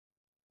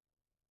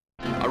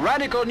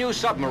radical new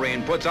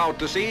submarine puts out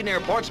to sea near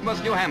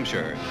Portsmouth, New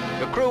Hampshire.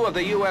 The crew of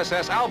the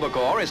USS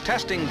Albacore is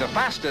testing the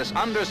fastest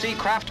undersea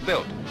craft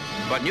built.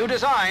 But new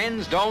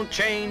designs don't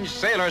change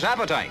sailors'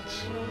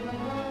 appetites.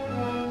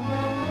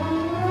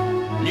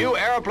 New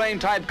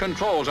airplane-type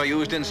controls are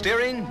used in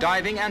steering,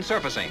 diving, and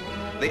surfacing.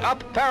 The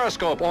up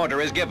periscope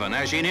order is given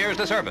as she nears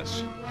the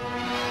surface.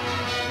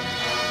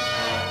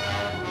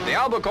 The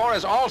Albacore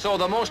is also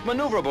the most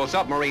maneuverable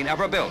submarine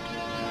ever built.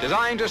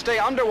 Designed to stay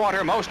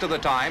underwater most of the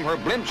time, her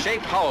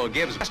blimp-shaped hull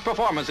gives best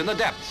performance in the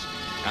depths.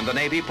 And the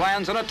Navy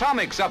plans an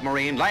atomic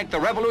submarine like the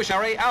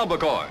revolutionary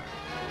Albacore.